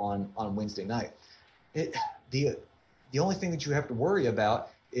speed on Wednesday night. The only thing that you have to worry about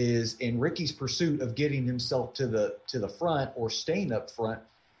is in Ricky's pursuit of getting himself to the front or staying up front.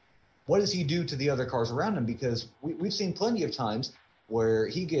 What does he do to the other cars around him? Because we've seen plenty of times where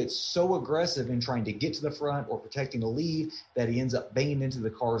he gets so aggressive in trying to get to the front or protecting the lead that he ends up banging into the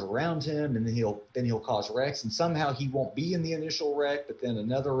cars around him, and then he'll cause wrecks, and somehow he won't be in the initial wreck, but then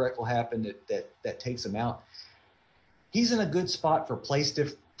another wreck will happen that takes him out. He's in a good spot for place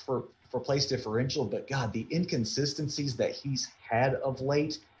differential, but God, the inconsistencies that he's had of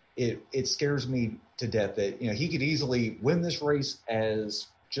late, it scares me to death that he could easily win this race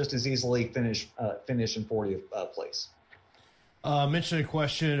just as easily finish in 40th place. Mentioned a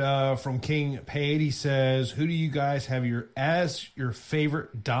question from King Paid. He says, who do you guys have as your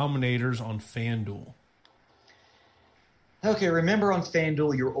favorite dominators on FanDuel? Okay, remember on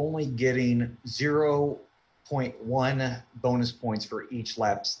FanDuel, you're only getting 0.1 bonus points for each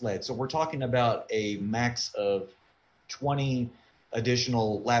lap led. So we're talking about a max of 20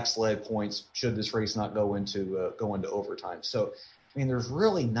 additional laps led points should this race not go into overtime. So, I mean, there's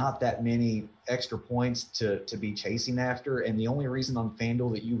really not that many extra points to be chasing after. And the only reason on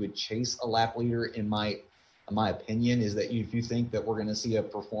FanDuel that you would chase a lap leader, in my opinion, is that if you think that we're going to see a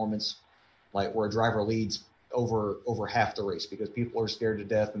performance like where a driver leads over half the race because people are scared to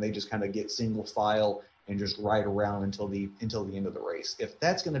death and they just kind of get single file and just ride around until the end of the race. If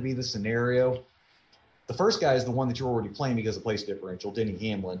that's going to be the scenario, the first guy is the one that you're already playing because of place differential, Denny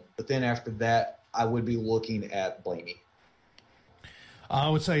Hamlin. But then after that, I would be looking at Blaney. I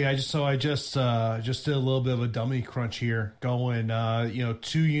would say I just did a little bit of a dummy crunch here, going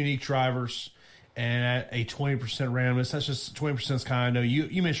 2 unique drivers and at a 20% randomness. That's just 20% is kind of,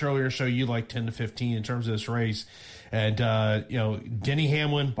 you mentioned earlier in the show you like 10 to 15 in terms of this race. And, Denny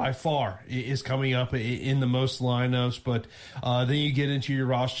Hamlin by far is coming up in the most lineups. But then you get into your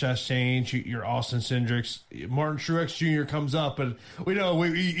Ross Chastain, your Austin Cindrics. Martin Truex Jr. comes up. But we know,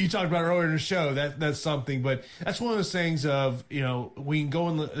 you talked about earlier in the show, that's something. But that's one of those things of, we can go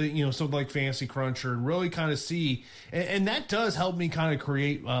in, something like Fantasy Cruncher and really kind of see. And that does help me kind of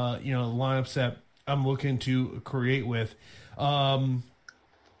create, lineups that I'm looking to create with.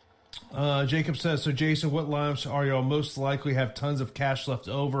 Jacob says, so Jason, what lineups are y'all most likely have tons of cash left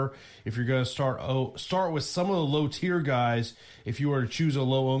over? If you're going to start with some of the low tier guys, if you were to choose a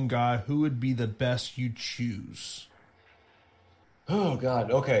low owned guy, who would be the best you choose? Oh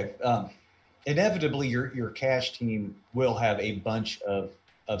God. Okay. Inevitably your cash team will have a bunch of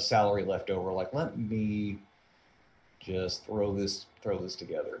salary left over. Like, let me just throw this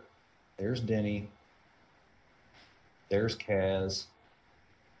together. There's Denny. There's Kaz.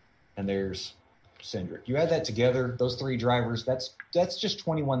 And there's Cindric. You add that together, those 3 drivers, that's just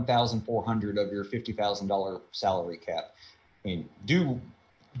 $21,400 of your $50,000 salary cap. I mean, do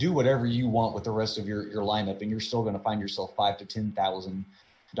whatever you want with the rest of your lineup, and you're still going to find yourself $5,000 to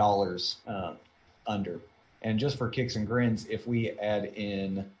 $10,000 under. And just for kicks and grins, if we add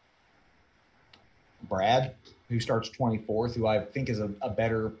in Brad, who starts 24th, who I think is a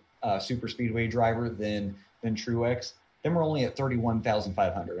better super speedway driver than Truex, then we're only at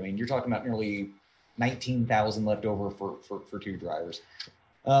 31,500. I mean, you're talking about nearly 19,000 left over for 2 drivers.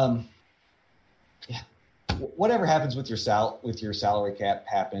 Whatever happens with your salary cap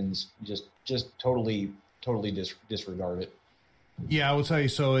happens. Just totally disregard it. Yeah, I will tell you.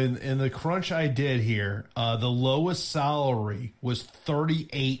 So in the crunch I did here, the lowest salary was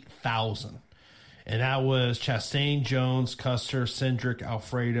 38,000, and that was Chastain, Jones, Custer, Cindric,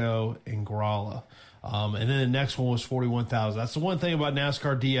 Alfredo, and Gralla. And then the next one was 41,000. That's the one thing about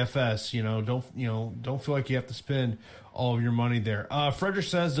NASCAR DFS. Don't feel like you have to spend all of your money there. Frederick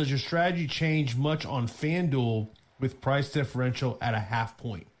says, does your strategy change much on FanDuel with price differential at a half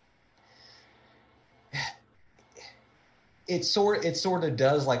point? It sort of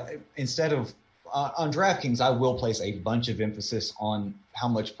does. Like, instead of on DraftKings, I will place a bunch of emphasis on how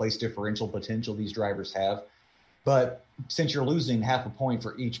much place differential potential these drivers have. But since you're losing half a point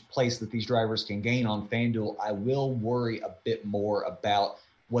for each place that these drivers can gain on FanDuel, I will worry a bit more about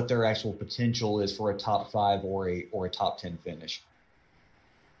what their actual potential is for a top 5 or a top 10 finish.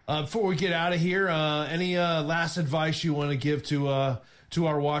 Before we get out of here, any last advice you want to give to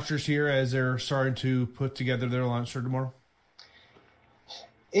our watchers here as they're starting to put together their lineups for tomorrow?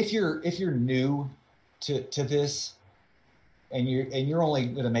 If you're new to this, and you're only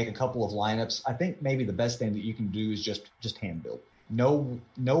going to make a couple of lineups, I think maybe the best thing that you can do is just hand build. Know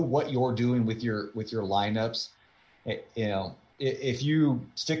what you're doing with your lineups. If you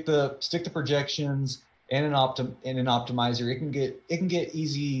stick the projections in an optimizer, it can get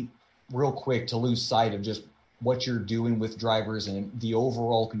easy real quick to lose sight of just what you're doing with drivers and the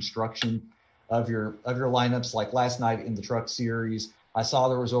overall construction of your lineups. Like last night in the Truck Series, I saw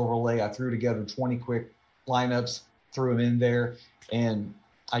there was overlay. I threw together 20 quick lineups, threw them in there, and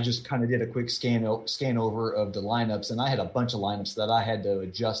I just kind of did a quick scan over of the lineups, and I had a bunch of lineups that I had to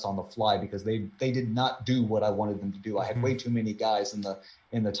adjust on the fly because they did not do what I wanted them to do. I had way too many guys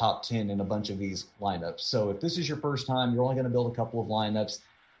in the top 10 in a bunch of these lineups. So if this is your first time, you're only going to build a couple of lineups,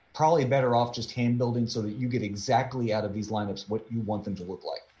 probably better off just hand building so that you get exactly out of these lineups what you want them to look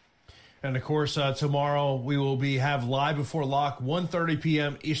like. And of course, tomorrow we will have live before lock, 1:30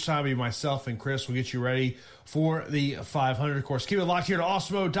 p.m. each time. Be myself and Chris will get you ready for the 500. Of course, keep it locked here to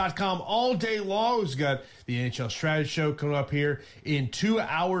awesemo.com all day long. We've got the NHL Strategy Show coming up here in 2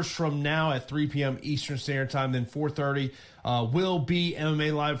 hours from now at 3 p.m. Eastern Standard Time. Then 4:30 will be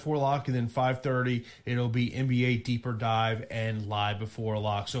MMA Live Before Lock, and then 5:30 it'll be NBA Deeper Dive and Live Before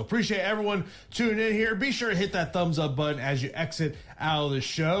Lock. So appreciate everyone tuning in here. Be sure to hit that thumbs up button as you exit out of the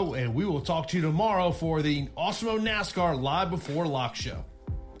show, and we will talk to you tomorrow for the Awesemo NASCAR Live Before Lock show.